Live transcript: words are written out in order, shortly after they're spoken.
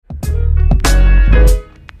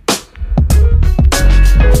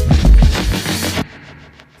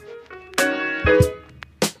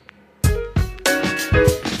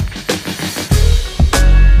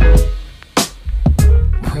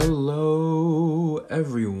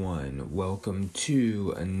everyone, welcome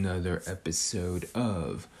to another episode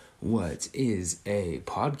of What is a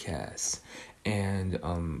Podcast? And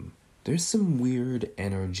there's some weird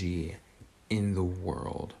energy in the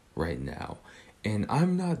world right now. And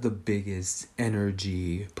I'm not the biggest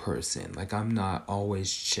energy person. Like, I'm not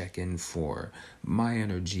always checking for my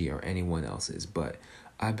energy or anyone else's, but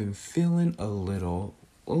I've been feeling a little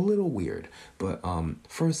weird. But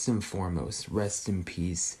first and foremost, rest in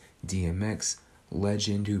peace, DMX,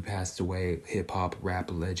 legend who passed away, hip-hop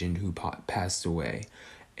rap legend who passed away.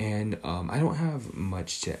 And I don't have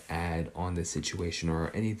much to add on the situation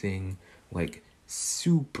or anything like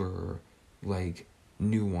super like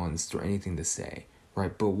nuanced or anything to say,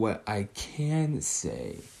 right? But what I can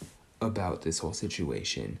say about this whole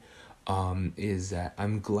situation is that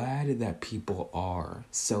I'm glad that people are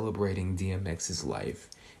celebrating DMX's life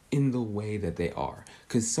in the way that they are.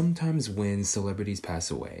 Because sometimes when celebrities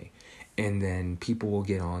pass away, and then people will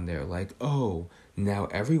get on there like, oh, now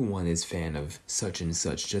everyone is fan of such and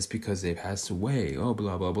such just because they passed away. Oh,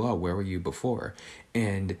 blah, blah, blah. Where were you before?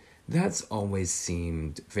 And that's always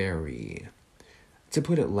seemed very, to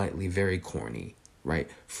put it lightly, very corny, right?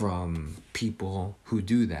 From people who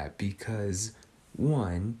do that because,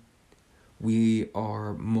 one, we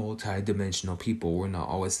are multi-dimensional people. We're not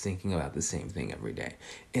always thinking about the same thing every day.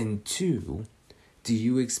 And two, do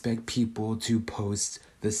you expect people to post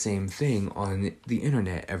the same thing on the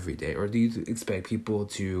internet every day? Or do you expect people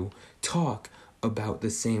to talk about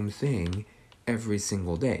the same thing every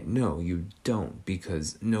single day? No, you don't,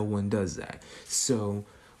 because no one does that. So,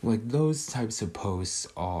 like, those types of posts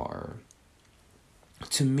are,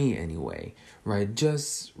 to me anyway, right,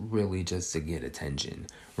 just to get attention,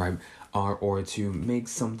 right? Or to make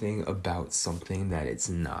something about something that it's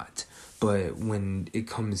not. But when it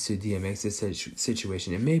comes to DMX's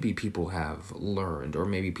situation, and maybe people have learned, or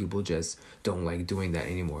maybe people just don't like doing that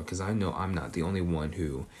anymore, because I know I'm not the only one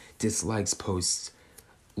who dislikes posts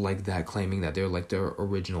like that, claiming that they're like their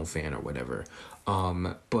original fan or whatever.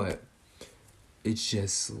 But it's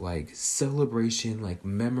just like celebration, like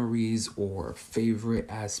memories or favorite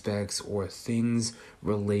aspects or things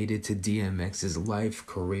related to DMX's life,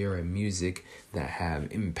 career, and music that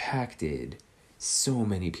have impacted so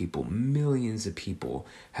many people. Millions of people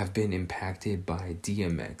have been impacted by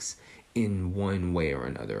DMX in one way or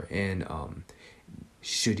another. And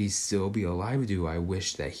should he still be alive? Do I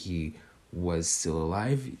wish that he was still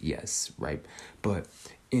alive? Yes, right? But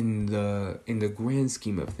in the grand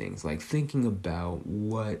scheme of things, like thinking about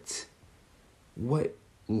what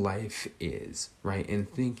life is, right?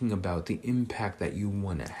 And thinking about the impact that you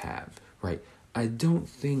want to have, right? I don't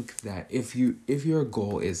think that if your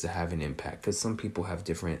goal is to have an impact, because some people have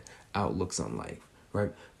different outlooks on life,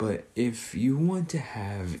 right? But if you want to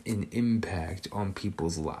have an impact on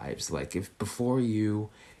people's lives, like if before you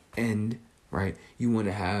end, right, you want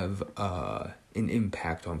to have an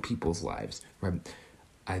impact on people's lives, right?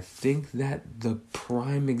 I think that the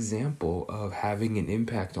prime example of having an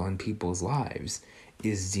impact on people's lives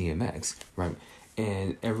is DMX, right?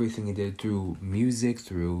 And everything he did through music,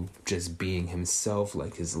 through just being himself,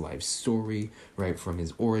 like his life story, right? From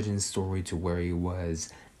his origin story to where he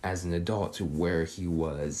was as an adult to where he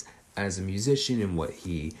was as a musician and what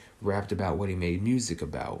he rapped about, what he made music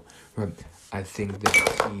about, right? I think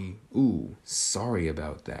that sorry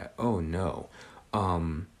about that. Oh no.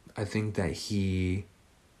 I think that he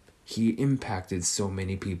impacted so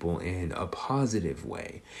many people in a positive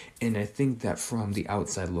way. And I think that from the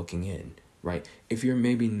outside looking in, right, if you're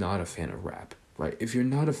maybe not a fan of rap, right, if you're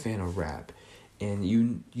not a fan of rap, and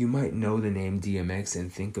you might know the name DMX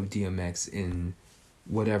and think of DMX in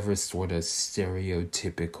whatever sort of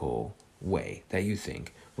stereotypical way that you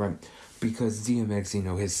think, right, because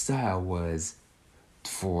DMX, his style was,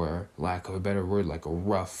 for lack of a better word, like a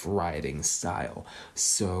rough riding style.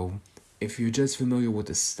 So if you're just familiar with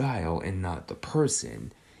the style and not the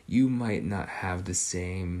person, you might not have the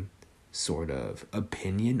same sort of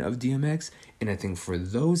opinion of DMX. And I think for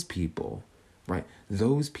those people, right,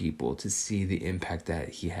 to see the impact that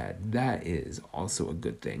he had, that is also a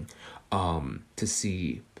good thing. To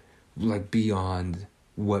see, like, beyond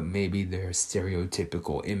what maybe their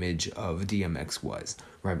stereotypical image of DMX was,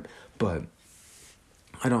 right? But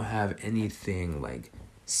I don't have anything, like,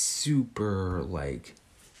 super, like,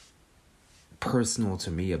 personal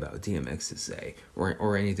to me about DMX to say,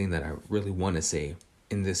 or anything that I really want to say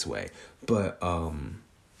in this way. But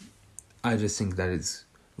I just think that it's,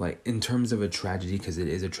 like, in terms of a tragedy, because it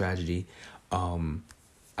is a tragedy,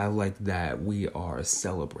 I like that we are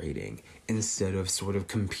celebrating instead of sort of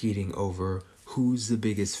competing over who's the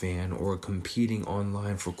biggest fan or competing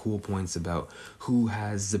online for cool points about who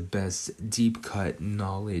has the best deep cut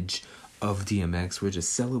knowledge of DMX. We're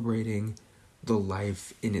just celebrating the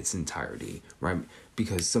life in its entirety, right?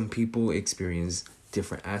 Because some people experience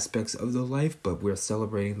different aspects of the life, but we're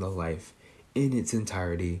celebrating the life in its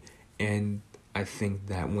entirety. And I think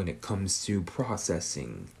that when it comes to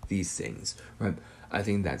processing these things, right, I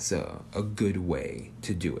think that's a good way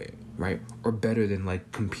to do it, right? Or better than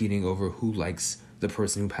like competing over who likes the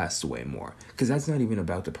person who passed away more. Because that's not even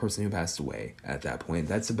about the person who passed away at that point.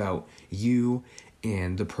 That's about you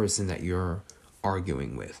and the person that you're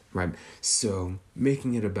arguing with, right? So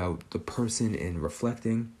making it about the person and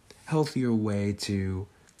reflecting, healthier way to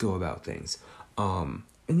go about things. And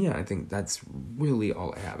yeah, I think that's really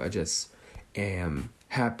all I have. I just am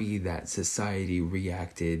happy that society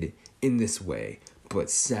reacted in this way, but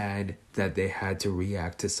sad that they had to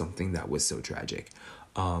react to something that was so tragic.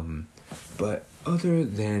 But other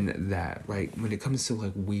than that, right, when it comes to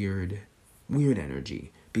like weird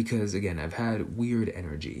energy, because again, I've had weird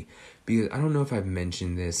energy, because I don't know if I've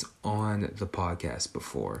mentioned this on the podcast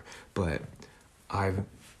before, but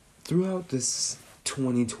throughout this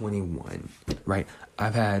 2021, right,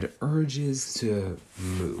 I've had urges to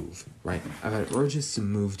move, right? I've had urges to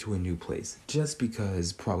move to a new place just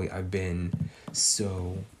because probably I've been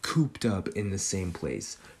so cooped up in the same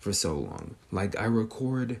place for so long. Like, I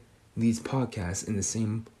record these podcasts in the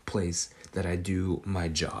same place that I do my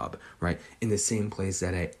job, right? In the same place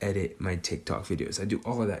that I edit my TikTok videos. I do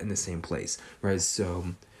all of that in the same place, right? So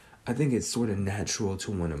I think it's sort of natural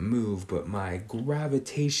to want to move, but my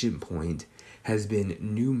gravitation point has been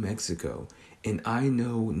New Mexico, and I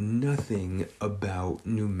know nothing about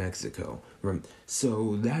New Mexico, right?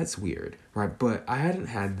 So that's weird, right? But I hadn't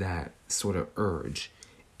had that sort of urge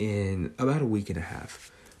in about a week and a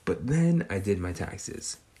half. But then I did my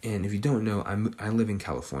taxes. And if you don't know, I live in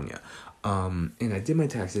California. And I did my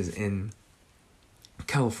taxes, and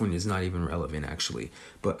California is not even relevant actually.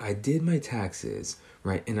 But I did my taxes,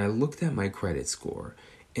 right? And I looked at my credit score.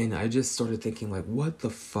 And I just started thinking, like, what the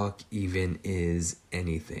fuck even is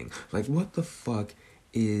anything? Like, what the fuck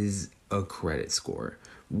is a credit score?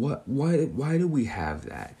 Why do we have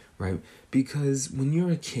that, right? Because when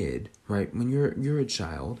you're a kid, right, when you're a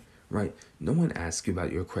child, right, no one asks you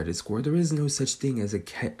about your credit score. There is no such thing as a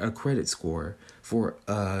credit score for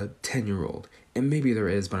a 10-year-old. And maybe there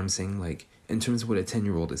is, but I'm saying, like, in terms of what a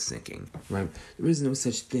 10-year-old is thinking, right? There is no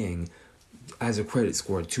such thing as a credit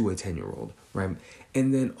score to a 10-year-old, right?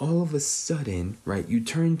 And then all of a sudden, right, you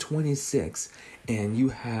turn 26 and you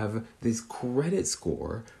have this credit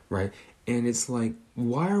score, right? And it's like,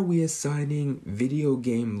 why are we assigning video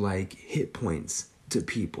game like hit points to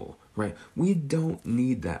people, right? We don't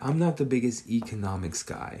need that. I'm not the biggest economics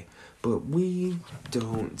guy, but we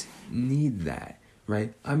don't need that,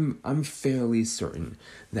 right? I'm fairly certain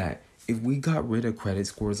that if we got rid of credit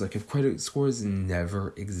scores, like if credit scores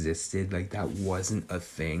never existed, like that wasn't a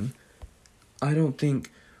thing, I don't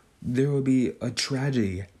think there would be a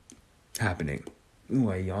tragedy happening.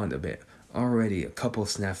 Ooh, I yawned a bit. Already a couple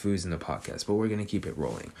snafus in the podcast, but we're going to keep it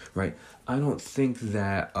rolling, right? I don't think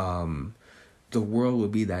that the world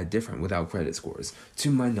would be that different without credit scores.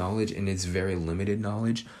 To my knowledge, and it's very limited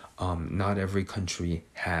knowledge, not every country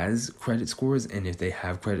has credit scores, and if they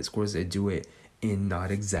have credit scores, they do it in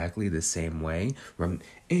not exactly the same way, right?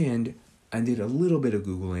 And I did a little bit of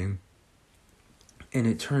Googling, and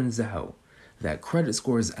it turns out that credit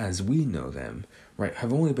scores as we know them, right,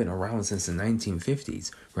 have only been around since the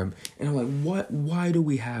 1950s, right? And I'm like, why do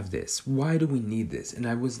we have this? Why do we need this? And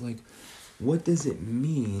I was like, what does it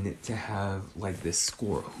mean to have like this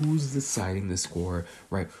score? Who's deciding the score,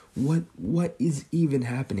 right? What is even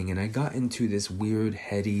happening? And I got into this weird,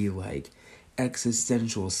 heady, like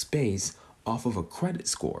existential space off of a credit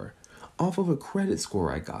score. Off of a credit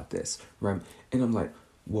score, I got this, right? And I'm like,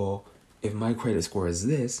 well, if my credit score is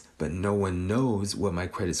this, but no one knows what my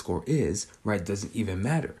credit score is, right, doesn't even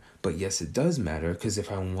matter. But yes, it does matter, because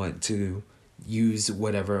if I want to use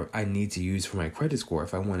whatever I need to use for my credit score,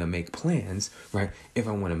 if I want to make plans, right, if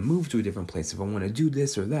I want to move to a different place, if I want to do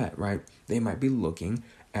this or that, right, they might be looking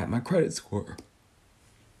at my credit score.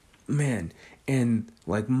 Man, and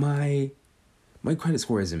like my credit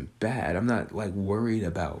score isn't bad. I'm not like worried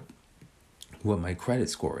about what my credit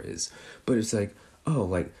score is, but it's like, oh,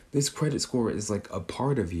 like this credit score is like a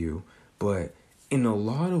part of you, but in a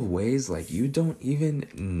lot of ways, like you don't even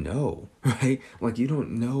know, right? Like you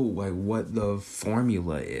don't know like what the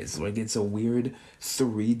formula is. Like it's a weird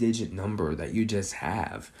 3-digit number that you just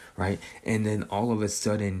have, right? And then all of a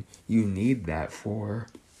sudden you need that for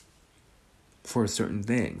for certain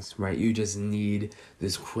things, right? You just need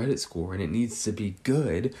this credit score and it needs to be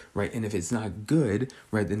good, right? And if it's not good,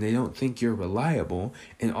 right, then they don't think you're reliable,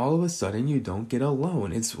 and all of a sudden you don't get a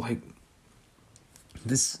loan. It's like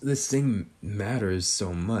this thing matters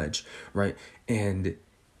so much, right? And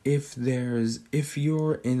if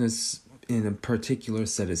you're in a particular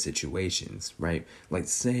set of situations, right? Like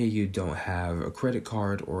say you don't have a credit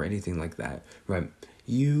card or anything like that, right?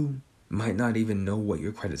 You might not even know what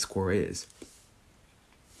your credit score is.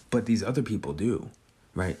 But these other people do,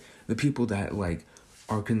 right? The people that like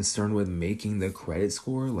are concerned with making the credit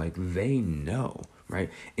score, like they know, right?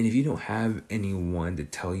 And if you don't have anyone to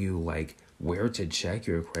tell you like where to check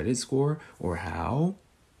your credit score or how,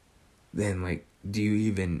 then like, do you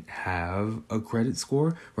even have a credit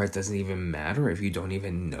score, right? It doesn't even matter if you don't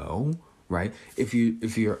even know, right? If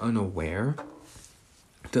you're unaware,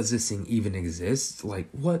 does this thing even exist? Like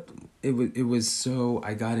what? It was so,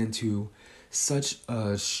 I got into such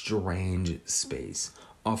a strange space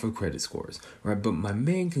off of credit scores, right? But my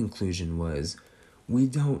main conclusion was we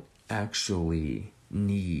don't actually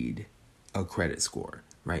need a credit score,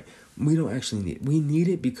 right? We don't actually we need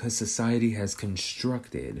it because society has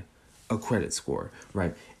constructed a credit score,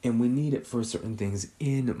 right? And we need it for certain things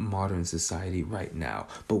in modern society right now.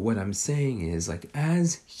 But what I'm saying is, like,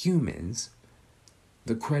 as humans,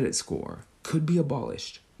 the credit score could be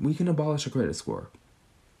abolished. We can abolish a credit score.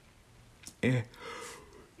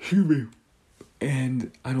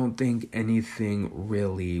 And I don't think anything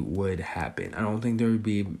really would happen. I don't think there would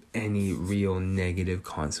be any real negative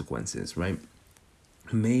consequences, right?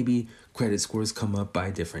 Maybe credit scores come up by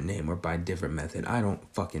a different name or by a different method. I don't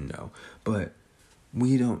fucking know. But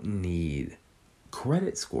we don't need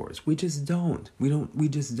credit scores. We just don't. We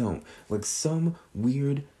just don't. Like some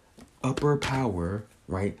weird upper power,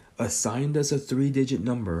 right, assigned us a 3-digit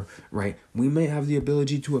number, right? We may have the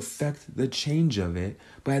ability to affect the change of it,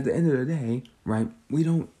 but at the end of the day, right, we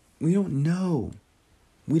don't know.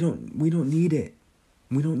 We don't need it.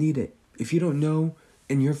 We don't need it. If you don't know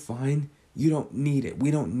and you're fine, you don't need it. We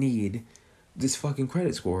don't need this fucking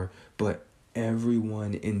credit score, but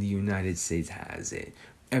everyone in the United States has it.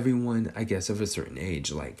 Everyone, I guess, of a certain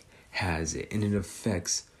age, like, has it, and it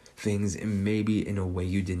affects things and maybe in a way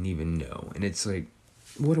you didn't even know. And it's like,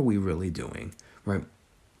 what are we really doing, right?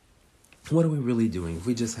 What are we really doing if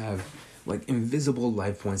we just have like invisible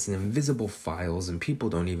life points and invisible files and people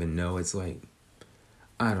don't even know? It's like,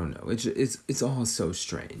 I don't know. It's all so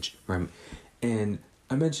strange, right? And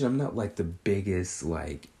I mentioned I'm not like the biggest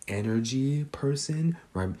like energy person,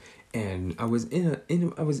 right? And I was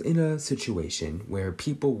in a situation where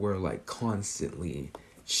people were like constantly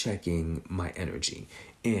checking my energy.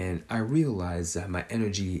 And I realized that my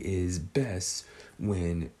energy is best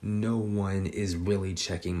when no one is really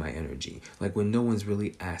checking my energy. Like when no one's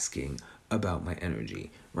really asking about my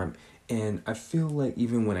energy, right? And I feel like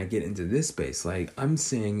even when I get into this space, like I'm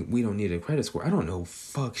saying we don't need a credit score. I don't know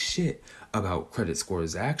fuck shit about credit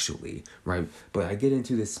scores actually, right? But I get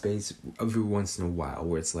into this space every once in a while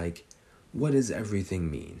where it's like, what does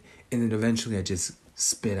everything mean? And then eventually I just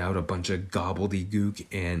spit out a bunch of gobbledygook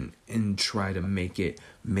and try to make it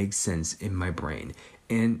make sense in my brain.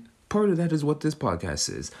 And part of that is what this podcast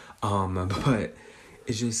is. But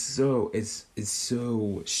it's just it's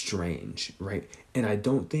so strange, right? And I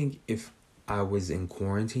don't think if I was in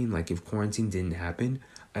quarantine, like if quarantine didn't happen,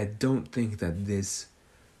 I don't think that this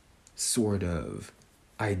sort of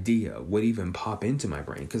idea would even pop into my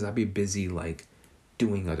brain, because I'd be busy like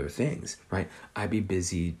doing other things, right? I'd be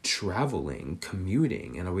busy traveling,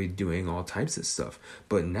 commuting, and I'd be doing all types of stuff.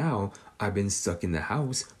 But now I've been stuck in the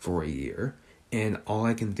house for a year, and all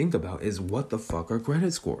I can think about is what the fuck are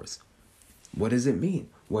credit scores? What does it mean?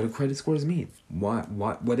 What do credit scores mean?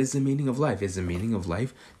 What is the meaning of life? Is the meaning of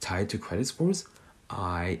life tied to credit scores?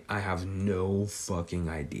 I have no fucking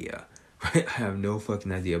idea, right? I have no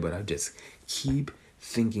fucking idea, but I just keep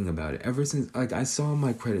thinking about it ever since, like, I saw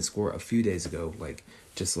my credit score a few days ago, like,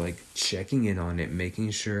 just, like, checking in on it, making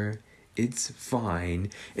sure it's fine,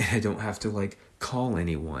 and I don't have to, like, call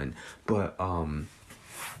anyone, but,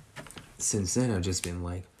 since then, I've just been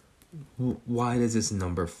like, why does this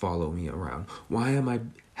number follow me around? Why am I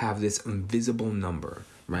have this invisible number,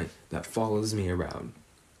 right, that follows me around?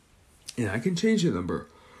 And I can change the number.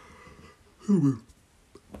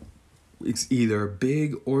 It's either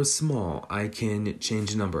big or small. I can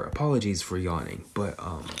change the number. Apologies for yawning, but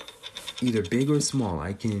either big or small,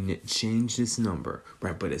 I can change this number,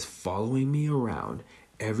 right? But it's following me around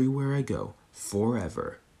everywhere I go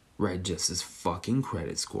forever, right? Just this fucking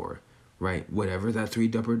credit score, right? Whatever that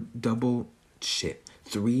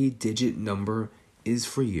 3-digit number is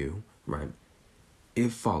for you, right?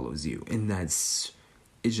 it follows you, and it's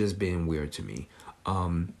just been weird to me.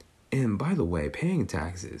 And by the way, paying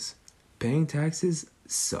taxes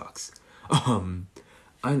sucks.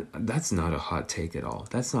 That's not a hot take at all.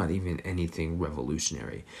 That's not even anything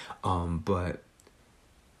revolutionary. But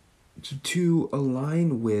to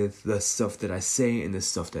align with the stuff that I say and the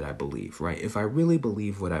stuff that I believe, right? If I really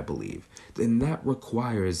believe what I believe, then that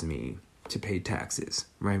requires me to pay taxes,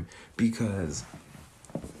 right? Because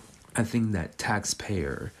I think that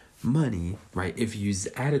taxpayer money, right, if used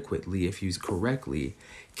adequately, if used correctly,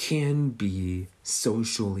 can be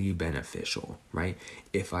socially beneficial, right?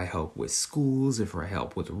 If I help with schools, if I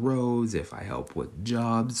help with roads, if I help with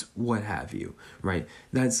jobs, what have you, right?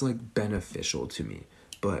 That's like beneficial to me.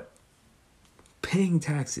 But paying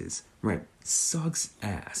taxes, right, sucks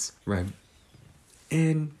ass, right?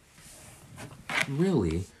 And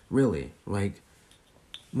really, like,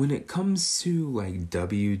 when it comes to like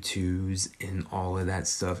W-2s and all of that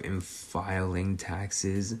stuff and filing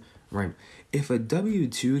taxes, right? If a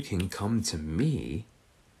W-2 can come to me,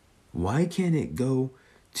 why can't it go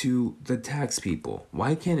to the tax people?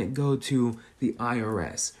 Why can't it go to the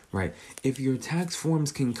IRS, right? If your tax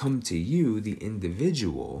forms can come to you, the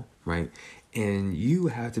individual, right, and you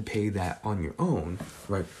have to pay that on your own,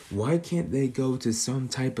 right? Why can't they go to some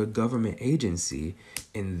type of government agency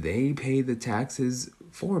and they pay the taxes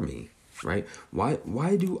for me, right?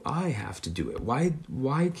 Why do I have to do it?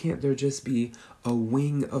 Why can't there just be a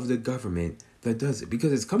wing of the government that does it?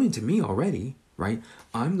 Because it's coming to me already, right?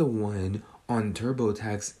 I'm the one on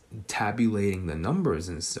TurboTax tabulating the numbers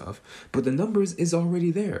and stuff, but the numbers is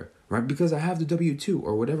already there, right? Because I have the W-2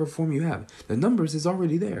 or whatever form you have. The numbers is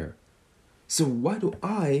already there. So why do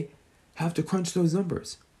I have to crunch those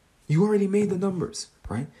numbers? You already made the numbers,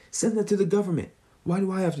 right? Send that to the government. Why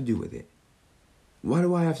do I have to do with it? Why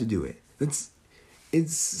do I have to do it? It's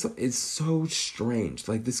so strange.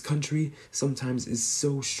 Like, this country sometimes is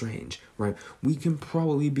so strange, right? We can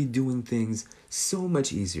probably be doing things so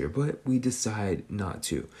much easier, but we decide not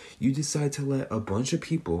to. You decide to let a bunch of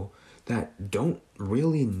people that don't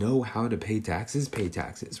really know how to pay taxes,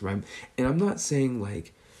 right? And I'm not saying,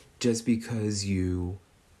 like, just because you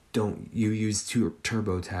use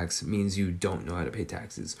TurboTax means you don't know how to pay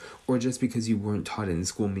taxes, or just because you weren't taught it in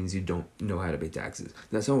school means you don't know how to pay taxes.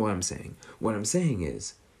 That's not what I'm saying. What I'm saying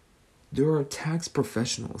is, there are tax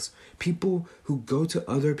professionals, people who go to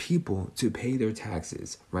other people to pay their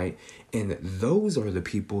taxes, right? And those are the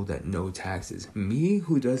people that know taxes. Me,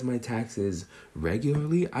 who does my taxes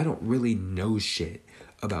regularly, I don't really know shit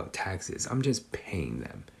about taxes. I'm just paying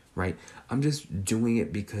them, right? I'm just doing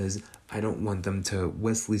it because I don't want them to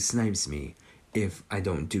Wesley Snipes me if I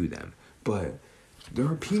don't do them. But there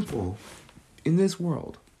are people in this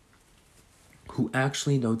world who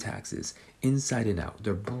actually know taxes inside and out.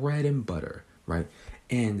 They're bread and butter, right?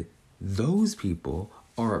 And those people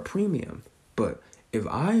are a premium. But if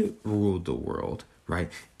I ruled the world, right?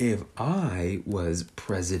 If I was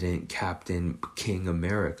President, Captain, King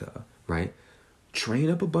America, right? Train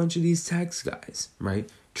up a bunch of these tax guys, right?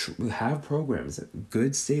 Have programs,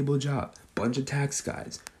 good stable job, bunch of tax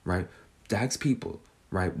guys, right? Tax people,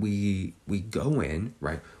 right? We go in,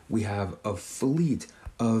 right? We have a fleet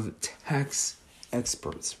of tax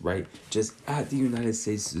experts, right? Just at the United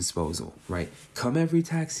States' disposal, right? Come every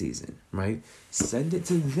tax season, right? Send it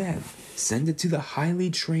to them. Send it to the highly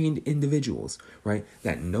trained individuals, right?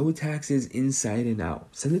 That know taxes inside and out.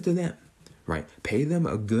 Send it to them, right? Pay them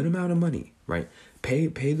a good amount of money, right?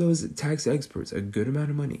 Pay those tax experts a good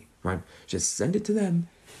amount of money, right? Just send it to them.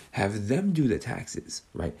 Have them do the taxes,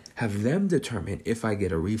 right? Have them determine if I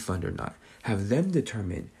get a refund or not. Have them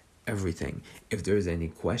determine everything. If there's any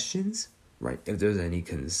questions, right? If there's any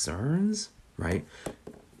concerns, right?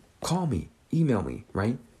 Call me, email me,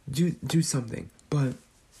 right? Do something. But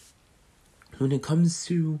when it comes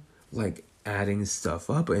to, like, adding stuff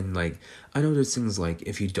up, and, like, I know there's things like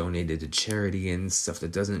if you donated to charity and stuff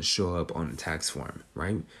that doesn't show up on a tax form,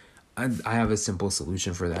 right? I have a simple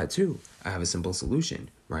solution for that too. I have a simple solution,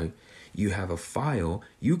 right? You have a file,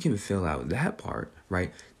 you can fill out that part,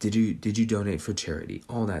 right? Did you donate for charity?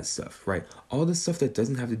 All that stuff, right? All the stuff that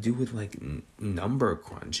doesn't have to do with, like, number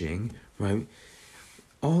crunching, right?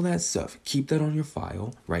 All that stuff, keep that on your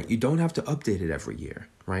file, right? You don't have to update it every year,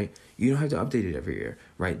 right? You don't have to update it every year,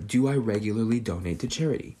 right? Do I regularly donate to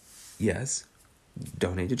charity? Yes.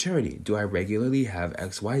 Donate to charity. Do I regularly have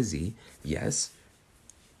XYZ? Yes.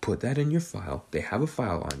 Put that in your file. They have a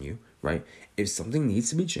file on you, right? If something needs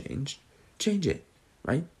to be changed, change it,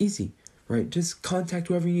 right? Easy, right? Just contact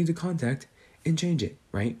whoever you need to contact and change it,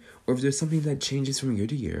 right? Or if there's something that changes from year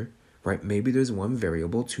to year, right? Maybe there's one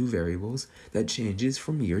variable, two variables that changes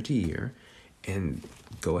from year to year, And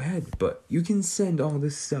go ahead, but you can send all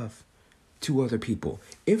this stuff to other people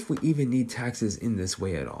if we even need taxes in this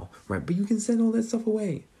way at all, right? But you can send all that stuff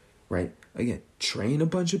away, right? Again, train a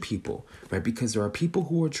bunch of people, right? Because there are people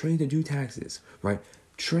who are trained to do taxes, right?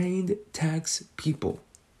 Trained tax people.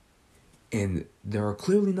 And there are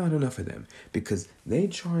clearly not enough of them because they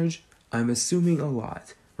charge, I'm assuming, a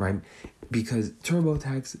lot, right? Because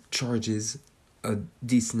TurboTax charges a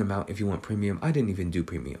decent amount if you want premium. I didn't even do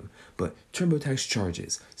premium, but TurboTax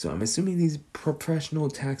charges. So I'm assuming these professional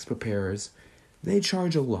tax preparers, they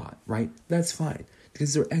charge a lot, right? That's fine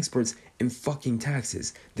because they're experts in fucking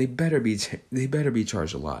taxes. They better be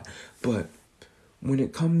charged a lot. But when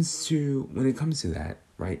it comes to that,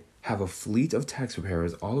 right? Have a fleet of tax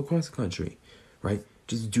preparers all across the country, right?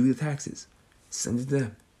 Just do the taxes. Send it to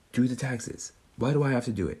them. Do the taxes. Why do I have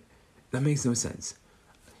to do it? That makes no sense.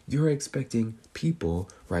 You're expecting people,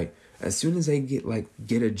 right? As soon as they get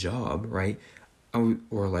a job, right?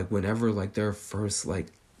 Or like whenever like their first like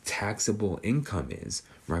taxable income is,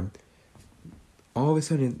 right? All of a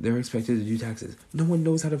sudden they're expected to do taxes. No one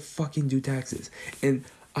knows how to fucking do taxes. And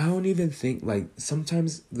I don't even think like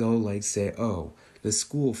sometimes they'll like say, oh, the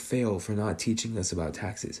school failed for not teaching us about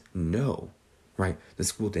taxes. No, right? The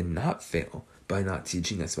school did not fail by not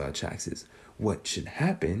teaching us about taxes. What should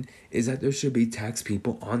happen is that there should be tax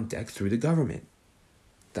people on deck through the government.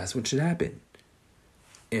 That's what should happen.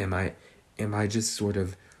 Am I just sort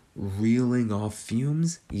of reeling off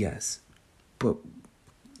fumes? Yes. But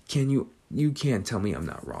you can't tell me I'm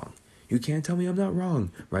not wrong. You can't tell me I'm not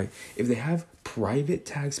wrong, right? If they have private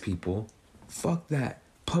tax people, fuck that.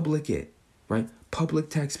 Public it, right? Public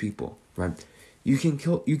tax people, right? You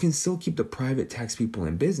can still keep the private tax people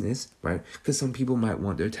in business, right? Because some people might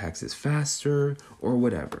want their taxes faster or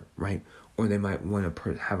whatever, right? Or they might want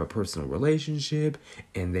to have a personal relationship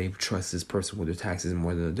and they trust this person with their taxes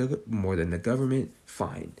more than the government.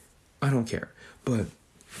 Fine, I don't care, but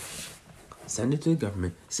send it to the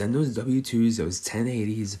government. Send those W-2s, those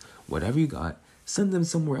 1080s, whatever you got. Send them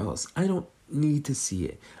somewhere else. I don't need to see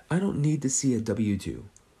it. I don't need to see a W-2.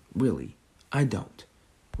 Really, I don't,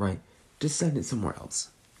 right? Just send it somewhere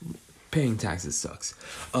else. Paying taxes sucks.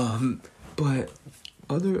 But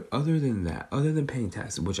other than that, other than paying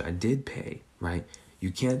taxes, which I did pay, right?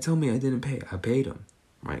 You can't tell me I didn't pay. I paid them,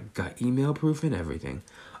 right? Got email proof and everything.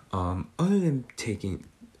 Other than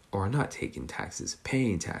not taking taxes,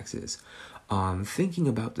 paying taxes, thinking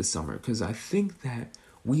about the summer, because I think that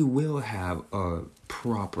we will have a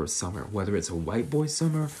proper summer, whether it's a white boy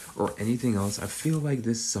summer or anything else. I feel like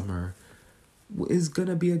this summer is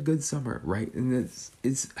gonna be a good summer, right? And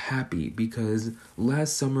it's happy because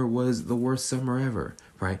last summer was the worst summer ever,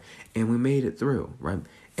 right? And we made it through, right?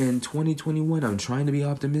 And 2021, I'm trying to be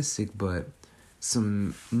optimistic, but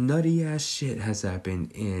some nutty ass shit has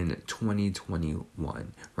happened in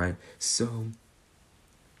 2021, right? So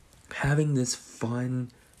having this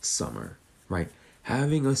fun summer, right?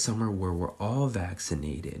 Having a summer where we're all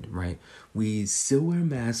vaccinated, right? We still wear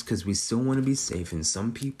masks because we still want to be safe. And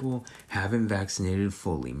some people haven't vaccinated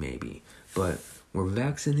fully, maybe. But we're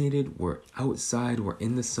vaccinated, we're outside, we're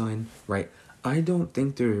in the sun, right? I don't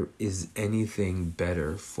think there is anything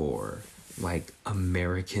better for, like,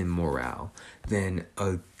 American morale than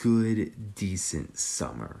a good, decent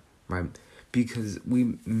summer, right? Because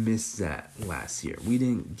we missed that last year. We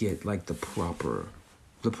didn't get, like, the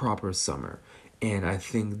proper summer. And I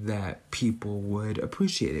think that people would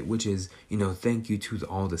appreciate it, which is, thank you to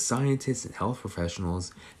all the scientists and health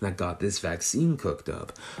professionals that got this vaccine cooked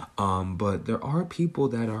up. But there are people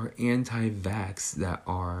that are anti-vax that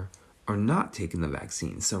are not taking the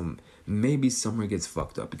vaccine. So maybe summer gets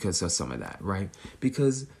fucked up because of some of that, right?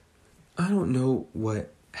 Because I don't know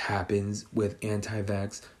what happens with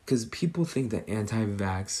anti-vax, because people think that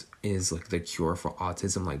anti-vax is like the cure for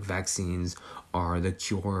autism, like vaccines are the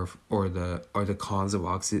cure or the cause of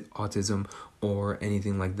autism or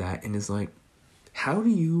anything like that. And it's like, how do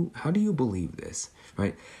you believe this,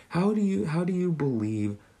 right? How do you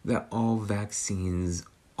believe that all vaccines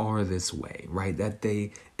are this way, right? That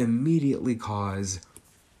they immediately cause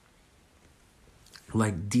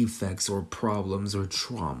like defects or problems or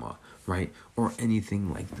trauma, right? Or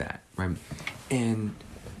anything like that, right? And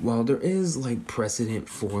while there is like precedent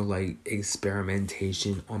for like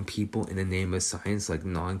experimentation on people in the name of science, like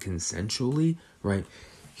non-consensually, right?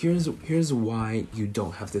 Here's why you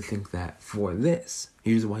don't have to think that for this.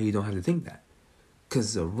 Here's why you don't have to think that.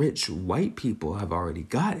 Because the rich white people have already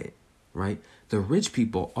got it, right? The rich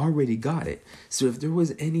people already got it. So if there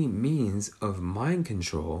was any means of mind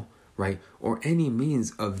control, right, or any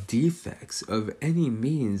means of defects, of any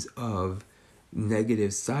means of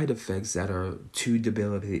negative side effects that are too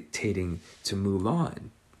debilitating to move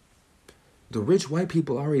on. The rich white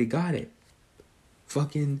people already got it.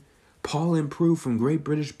 Fucking Paul and Prue from Great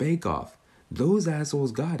British Bake Off. Those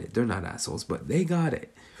assholes got it. They're not assholes, but they got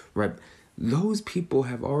it. Right? Those people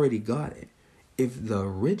have already got it. If the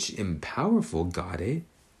rich and powerful got it,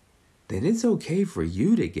 then it's okay for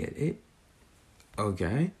you to get it.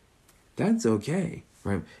 Okay? That's okay.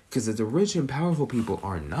 Right? Because if the rich and powerful people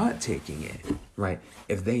are not taking it, right?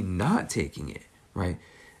 If they not taking it, right?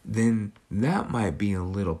 Then that might be a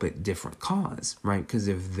little bit different cause, right? Because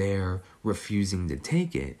if they're refusing to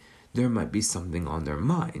take it, there might be something on their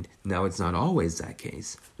mind. Now, it's not always that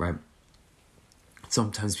case, right?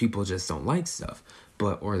 Sometimes people just don't like stuff,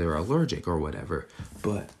 or they're allergic or whatever.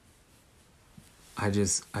 But I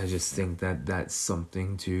just think that that's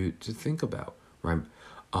something to think about, right?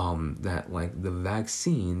 That like the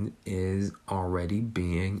vaccine is already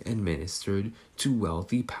being administered to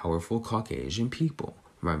wealthy, powerful Caucasian people,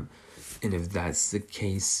 right? And if that's the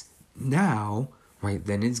case now, right,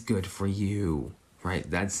 then it's good for you, right?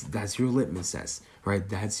 That's your litmus test, right?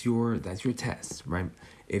 That's your test, right?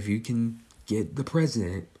 If you can get the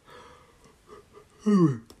president,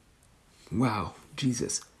 wow,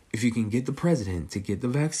 Jesus. If you can get the president to get the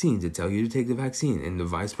vaccine, to tell you to take the vaccine, and the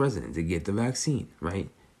vice president to get the vaccine, right?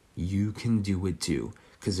 You can do it too.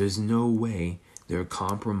 Because there's no way they're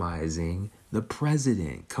compromising the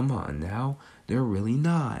president. Come on now. They're really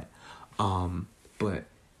not. But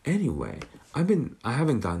anyway, I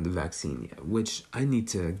haven't gotten the vaccine yet, which I need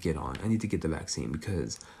to get on. I need to get the vaccine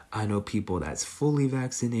because I know people that's fully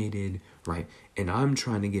vaccinated, right? And I'm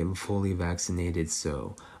trying to get fully vaccinated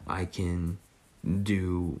so I can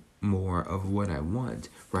do more of what I want,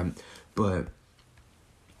 right? But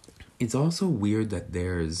it's also weird that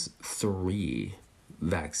there's 3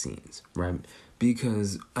 vaccines, right?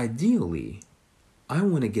 Because ideally, I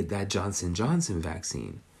want to get that Johnson & Johnson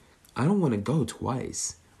vaccine. I don't want to go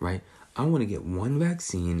twice, right? I want to get one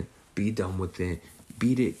vaccine, be done with it,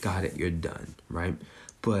 beat it, got it, you're done, right?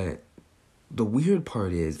 But the weird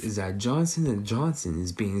part is that Johnson & Johnson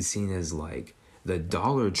is being seen as like the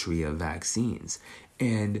Dollar Tree of vaccines.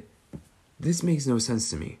 And this makes no sense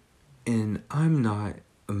to me. And I'm not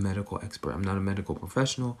a medical expert. I'm not a medical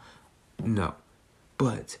professional. No.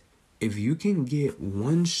 But if you can get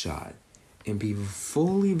one shot and be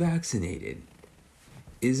fully vaccinated,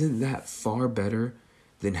 isn't that far better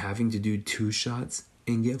than having to do 2 shots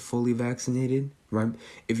and get fully vaccinated, right?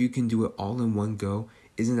 If you can do it all in one go,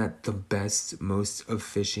 isn't that the best, most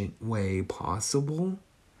efficient way possible,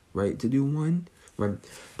 right, to do one, right?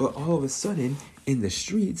 But all of a sudden, in the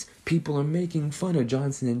streets, people are making fun of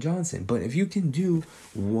Johnson & Johnson. But if you can do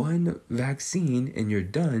one vaccine and you're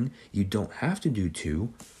done, you don't have to do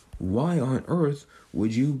 2. Why on earth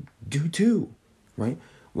would you do 2, right?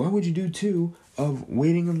 Why would you do 2 of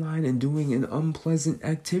waiting in line and doing an unpleasant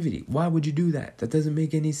activity? Why would you do that? That doesn't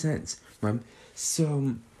make any sense, right?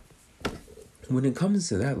 So when it comes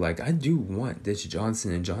to that, like, I do want this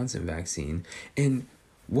Johnson & Johnson vaccine, and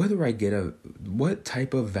whether I get what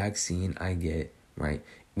type of vaccine I get, right?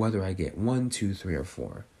 Whether I get 1, 2, 3, or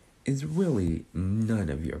 4 is really none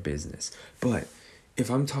of your business. But if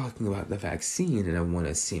I'm talking about the vaccine and I want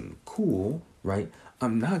to seem cool, right?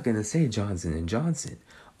 I'm not going to say Johnson & Johnson.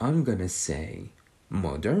 I'm going to say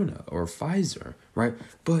Moderna or Pfizer, right?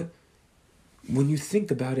 But when you think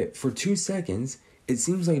about it for 2 seconds, it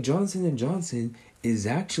seems like Johnson & Johnson is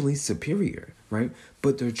actually superior, right?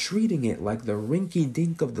 But they're treating it like the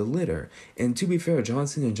rinky-dink of the litter. And to be fair,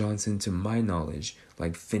 Johnson & Johnson, to my knowledge,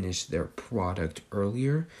 like, finished their product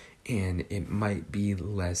earlier, and it might be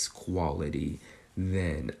less quality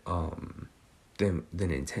than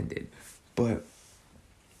intended. But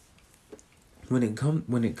when it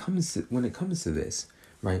comes to this,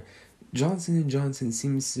 right? Johnson & Johnson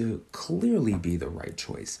seems to clearly be the right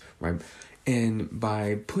choice, right? And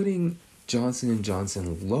by putting Johnson &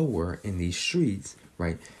 Johnson lower in these streets,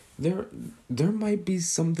 right, there might be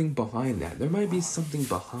something behind that. There might be something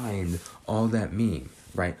behind all that meme,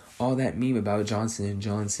 right? All that meme about Johnson &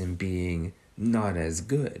 Johnson being not as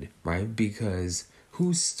good, right? Because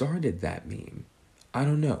who started that meme? I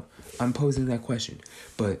don't know. I'm posing that question.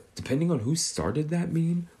 But depending on who started that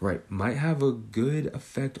meme, right, might have a good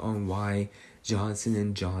effect on why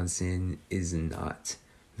Johnson & Johnson is not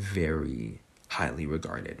very highly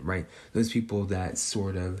regarded, right? Those people that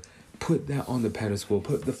sort of put that on the pedestal,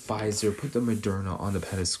 put the Pfizer, put the Moderna on the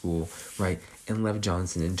pedestal, right, and left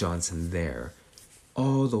Johnson & Johnson there,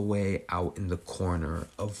 all the way out in the corner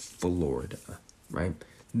of Florida, right?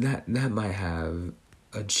 That might have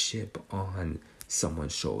a chip on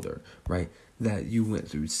someone's shoulder, right? that you went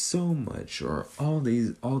through so much, or all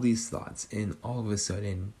these thoughts, and all of a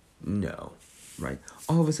sudden, no, right?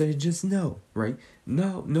 All of a sudden, just no, right?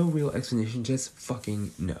 No real explanation, just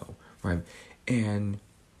fucking no, right? And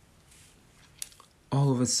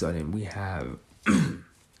all of a sudden, we have,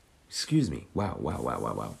 excuse me, wow.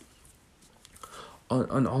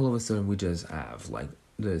 On all of a sudden, we just have, like,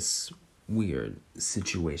 this weird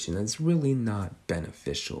situation that's really not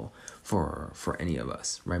beneficial for any of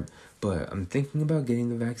us, right? But I'm thinking about getting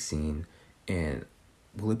the vaccine, and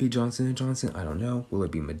will it be Johnson & Johnson? I don't know. Will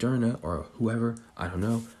it be Moderna or whoever? I don't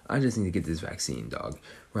know. I just need to get this vaccine, dog,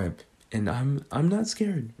 right? And I'm not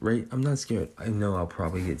scared, right? I'm not scared. I know I'll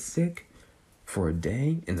probably get sick for a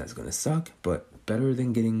day, and that's gonna suck, but better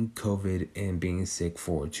than getting COVID and being sick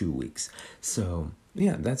for 2 weeks. So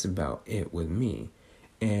yeah, that's about it with me.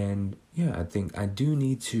 And yeah, I think I do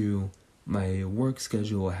need to, my work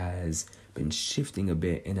schedule has been shifting a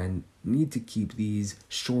bit, and I need to keep these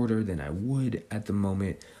shorter than I would at the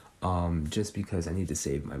moment, just because I need to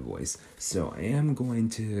save my voice. So I am going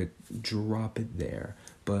to drop it there.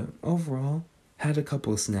 But overall, had a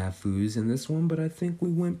couple of snafus in this one, but I think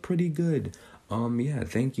we went pretty good. Yeah,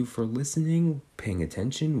 thank you for listening, paying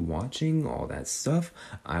attention, watching, all that stuff.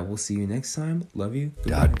 I will see you next time. Love you.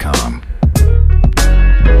 Goodbye. .com